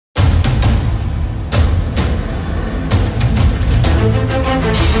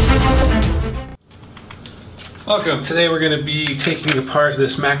Welcome. Today we're going to be taking apart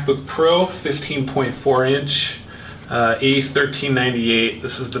this MacBook Pro 15.4 inch A1398.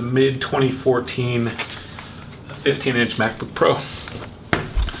 This is the mid 2014 15-inch MacBook Pro.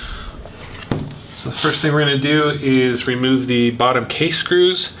 So the first thing we're going to do is remove the bottom case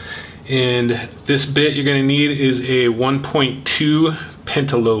screws, and this bit you're going to need is a 1.2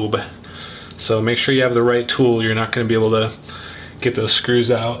 pentalobe. So make sure you have the right tool. You're not going to be able to get those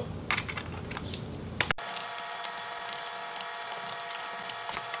screws out.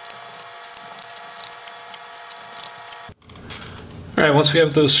 Alright, once we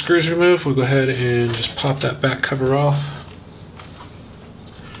have those screws removed, we'll go ahead and just pop that back cover off.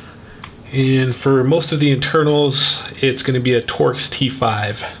 And for most of the internals, it's going to be a Torx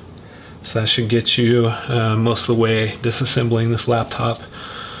T5. So that should get you most of the way disassembling this laptop.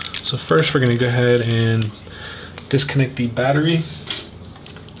 So first we're going to go ahead and disconnect the battery.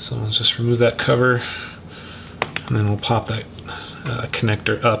 So let's just remove that cover, and then we'll pop that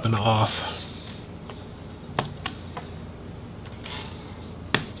connector up and off.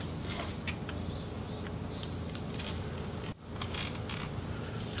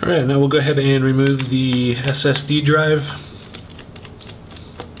 Alright, now we'll go ahead and remove the SSD drive.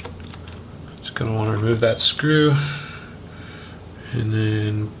 Just going to want to remove that screw and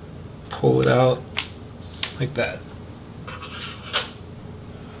then pull it out like that.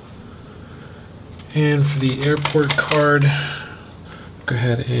 And for the airport card, go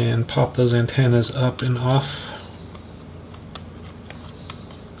ahead and pop those antennas up and off.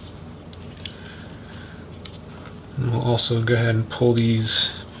 And we'll also go ahead and pull these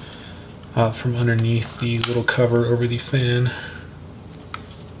out from underneath the little cover over the fan.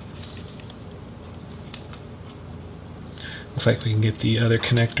 Looks like we can get the other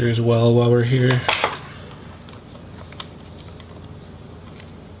connector as well while we're here.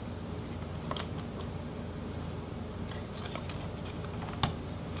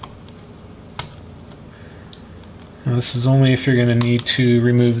 Now this is only if you're going to need to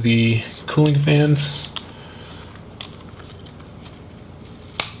remove the cooling fans.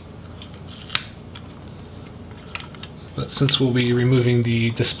 But since we'll be removing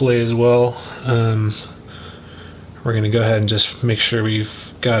the display as well, we're going to go ahead and just make sure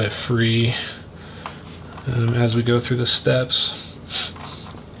we've got it free as we go through the steps.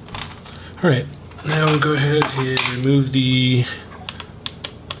 Alright, now we'll go ahead and remove the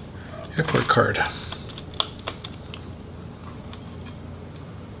airport card.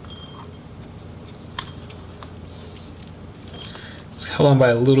 It's held on by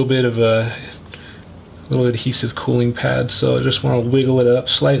a little bit of a little adhesive cooling pad, so I just want to wiggle it up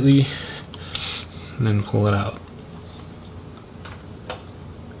slightly and then pull it out.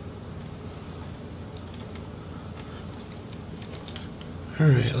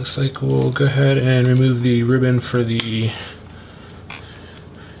 Alright, looks like we'll go ahead and remove the ribbon for the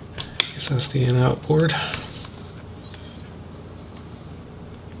SSD in out board.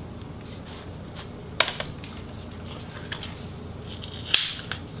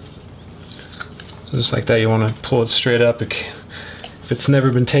 Just like that, you want to pull it straight up. If it's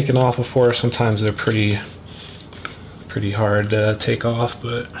never been taken off before, sometimes they're pretty hard to take off,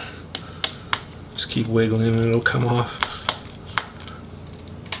 but just keep wiggling and it'll come off.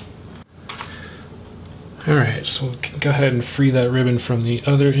 Alright, so we can go ahead and free that ribbon from the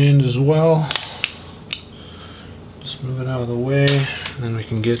other end as well. Just move it out of the way, and then we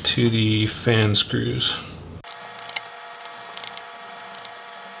can get to the fan screws.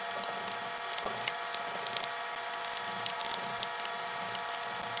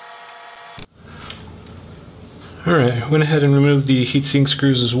 Alright, I went ahead and removed the heatsink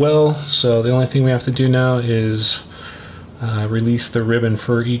screws as well, so the only thing we have to do now is release the ribbon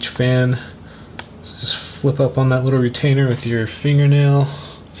for each fan. So just flip up on that little retainer with your fingernail.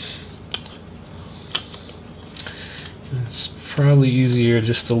 It's probably easier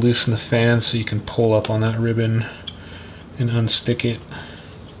just to loosen the fan so you can pull up on that ribbon and unstick it.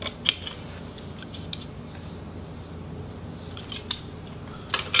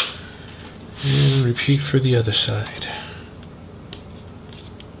 And repeat for the other side.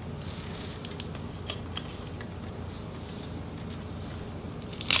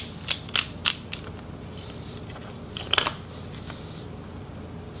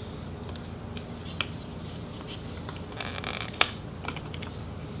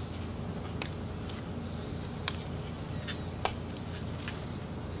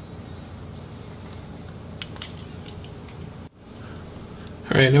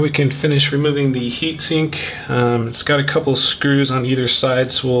 Alright, now we can finish removing the heatsink. It's got a couple screws on either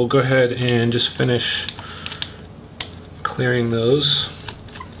side, so we'll go ahead and just finish clearing those.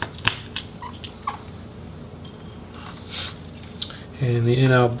 And the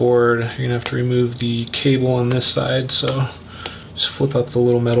in-out board, you're gonna have to remove the cable on this side, so just flip up the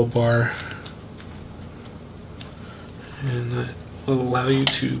little metal bar, and that will allow you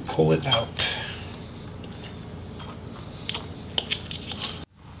to pull it out.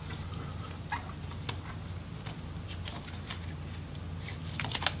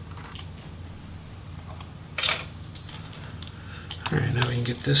 Alright, now we can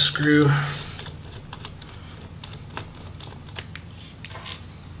get this screw.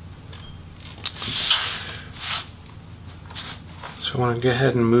 So I want to go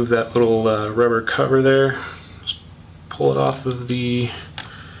ahead and move that little rubber cover there. Just pull it off of the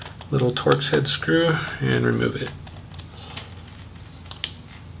little Torx head screw and remove it.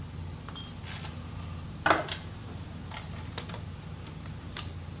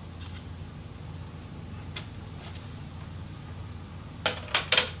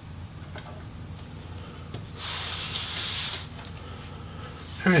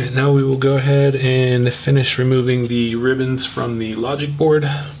 Alright, now we will go ahead and finish removing the ribbons from the logic board.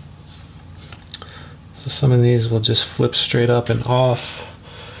 So some of these will just flip straight up and off,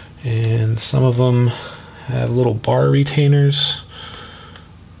 and some of them have little bar retainers.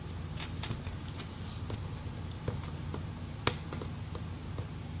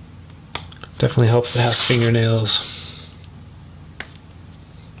 Definitely helps to have fingernails.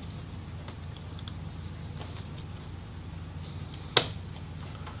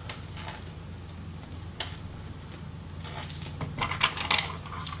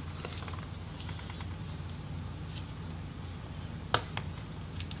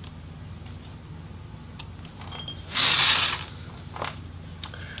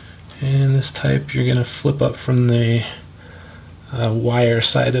 And this type, you're going to flip up from the wire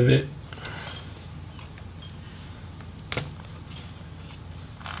side of it.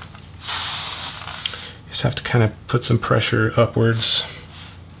 You just have to kind of put some pressure upwards.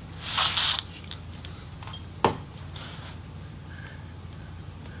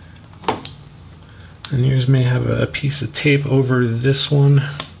 And yours may have a piece of tape over this one.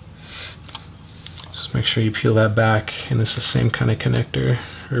 Just make sure you peel that back, and it's the same kind of connector,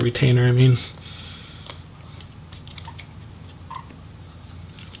 or retainer, I mean.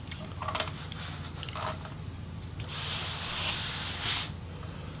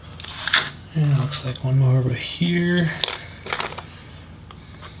 And it looks like one more over here.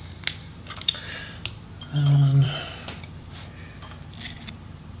 That one.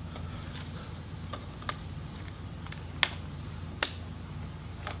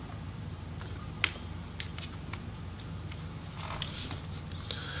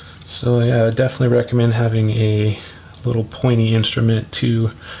 So yeah, I would definitely recommend having a little pointy instrument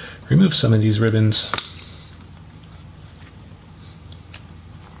to remove some of these ribbons.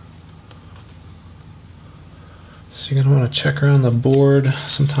 So you're going to want to check around the board.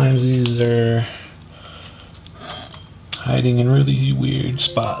 Sometimes these are hiding in really weird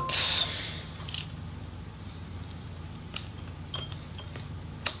spots.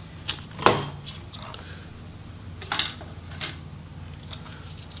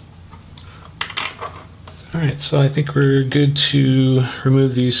 Alright, so I think we're good to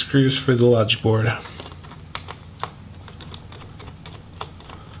remove these screws for the logic board.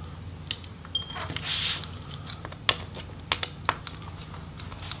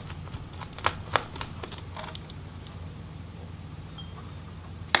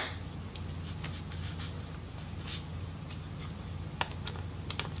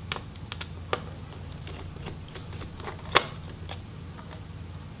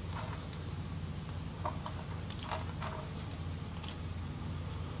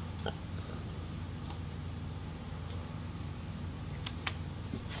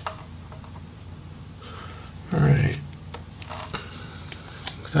 Alright,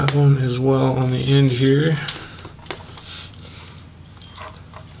 that one as well on the end here.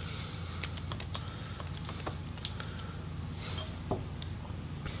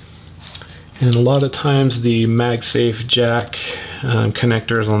 And a lot of times the MagSafe jack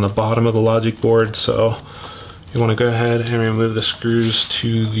connector is on the bottom of the logic board, so you want to go ahead and remove the screws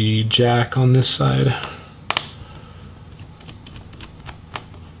to the jack on this side.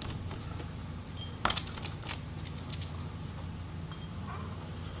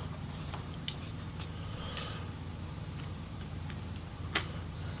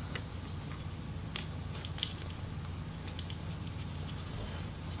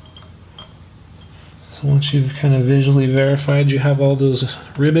 So once you've kind of visually verified you have all those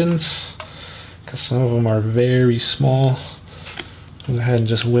ribbons, because some of them are very small, go ahead and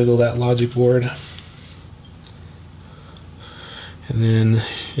just wiggle that logic board. And then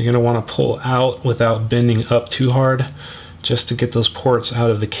you're going to want to pull out without bending up too hard, just to get those ports out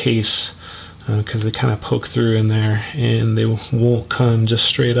of the case, because they kind of poke through in there and they won't come just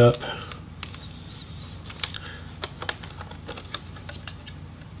straight up.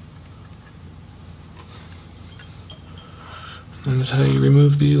 And that's how you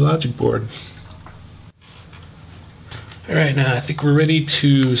remove the logic board. Alright, now I think we're ready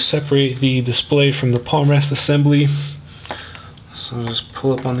to separate the display from the palm rest assembly. So just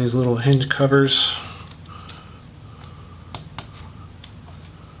pull up on these little hinge covers.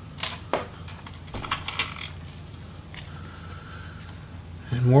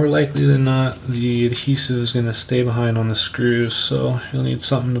 And more likely than not, the adhesive is going to stay behind on the screws, so you'll need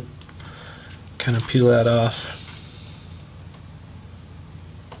something to kind of peel that off.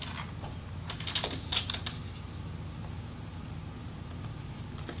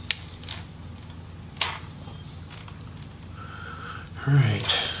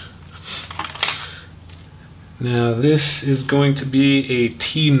 Alright, now this is going to be a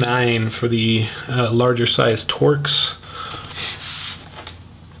T9 for the larger size Torx.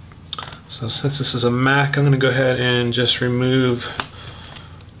 So since this is a Mac, I'm going to go ahead and just remove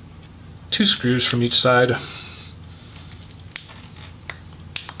 2 screws from each side.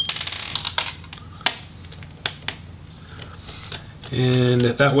 And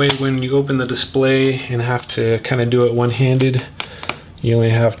that way when you open the display and have to kind of do it one-handed, you only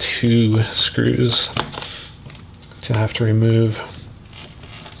have 2 screws to have to remove.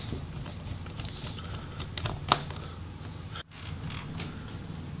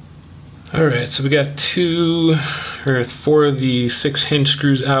 Alright, so we got 4 of the 6 hinge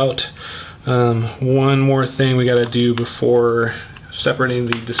screws out. One more thing we got to do before separating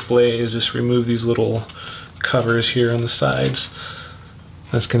the display is just remove these little covers here on the sides.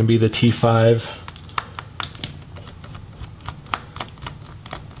 That's going to be the T5.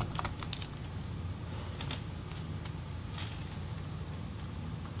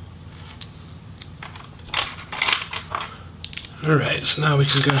 Alright, so now we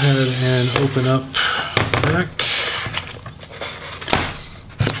can go ahead and open up the Mac.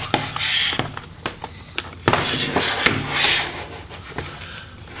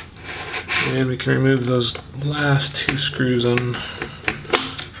 And we can remove those last 2 screws on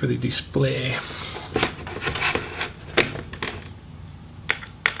for the display.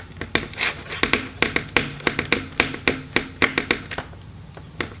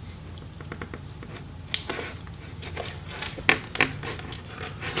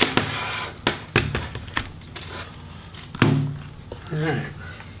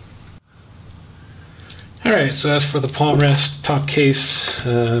 Alright, so as for the palm rest top case,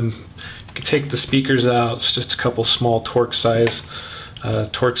 you can take the speakers out. It's just a couple small Torx size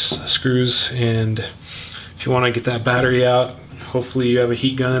Torx screws, and if you want to get that battery out, hopefully you have a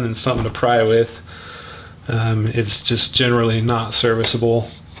heat gun and something to pry with. It's just generally not serviceable.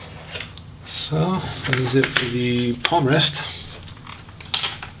 So that is it for the palm rest.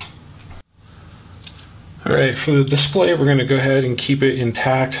 Alright, for the display, we're going to go ahead and keep it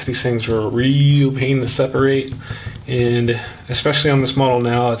intact. These things are a real pain to separate, and especially on this model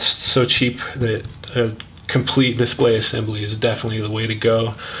now, it's so cheap that a complete display assembly is definitely the way to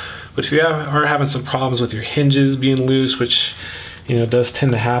go. But if you are having some problems with your hinges being loose, which does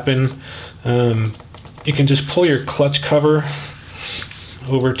tend to happen, you can just pull your clutch cover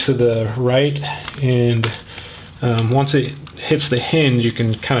over to the right, and once it hits the hinge, you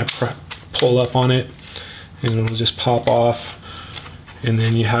can kind of pull up on it, and it'll just pop off. And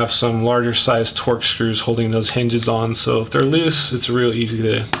then you have some larger size Torx screws holding those hinges on, so if they're loose, it's real easy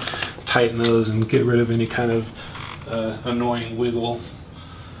to tighten those and get rid of any kind of annoying wiggle.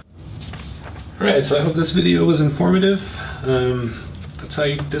 Alright, so I hope this video was informative. That's how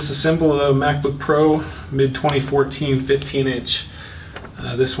you disassemble a MacBook Pro mid 2014 15-inch.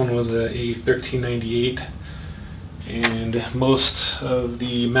 This one was a A1398. And most of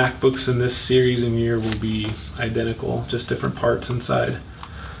the MacBooks in this series and year will be identical, just different parts inside.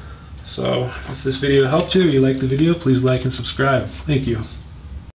 So if this video helped you, or you liked the video, please like and subscribe. Thank you.